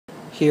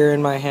Here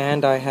in my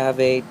hand I have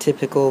a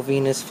typical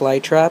Venus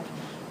flytrap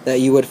that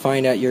you would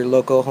find at your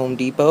local Home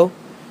Depot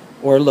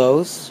or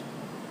Lowe's.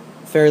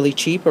 Fairly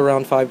cheap,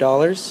 around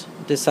 $5.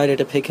 Decided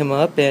to pick him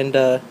up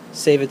and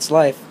save its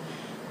life.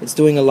 It's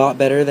doing a lot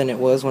better than it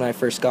was when I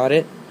first got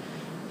it,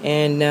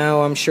 and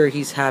now I'm sure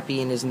he's happy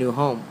in his new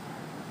home,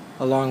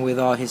 along with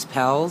all his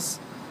pals.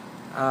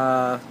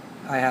 I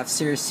have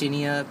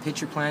Serracenia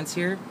pitcher plants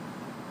here.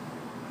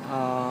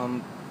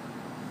 I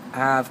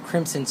have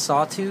Crimson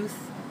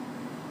Sawtooth,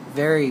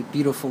 very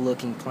beautiful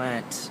looking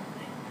plant.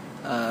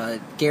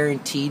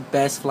 Guaranteed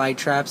best fly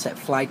traps at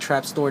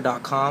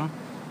flytrapstore.com.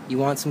 You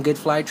want some good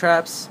fly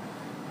traps?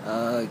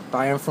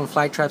 Buy them from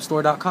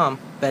flytrapstore.com.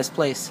 Best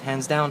place,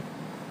 hands down.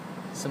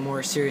 Some more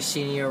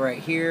Serracenia right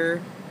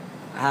here.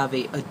 I have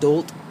a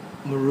adult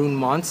Maroon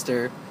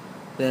Monster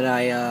that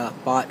I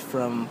bought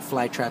from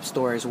Flytrap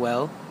Store as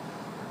well,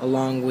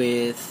 along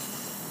with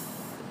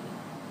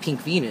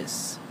Pink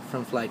Venus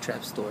from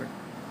Flytrap Store.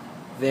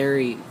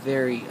 Very,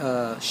 very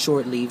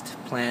short-lived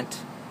plant,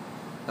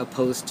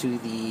 opposed to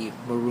the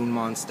Maroon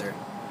Monster.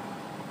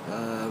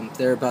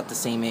 They're about the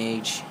same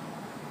age.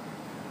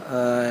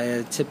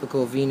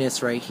 Typical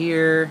Venus right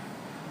here.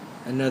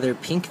 Another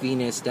Pink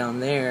Venus down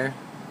there.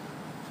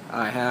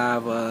 I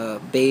have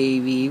a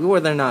baby, well,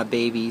 they're not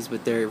babies,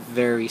 but they're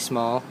very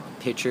small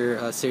pitcher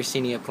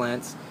Serracenia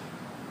plants,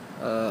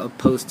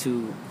 opposed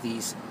to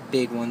these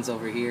big ones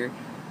over here.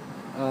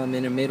 In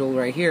the middle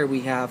right here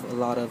we have a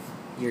lot of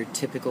your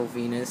typical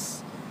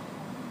Venus,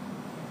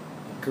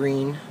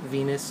 green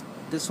Venus.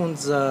 This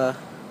one's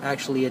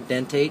actually a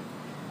dentate,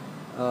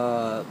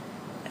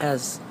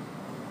 has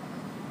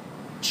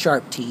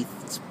sharp teeth.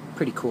 It's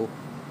pretty cool.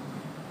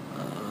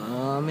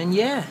 And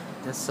yeah,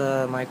 that's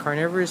my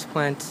carnivorous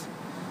plant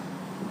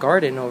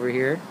garden over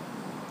here.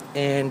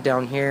 And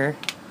down here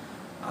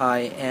I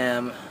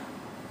am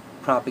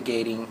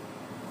propagating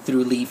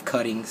through leaf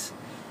cuttings.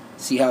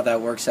 See how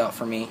that works out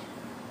for me.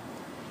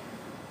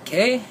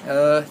 Okay,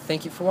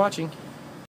 thank you for watching.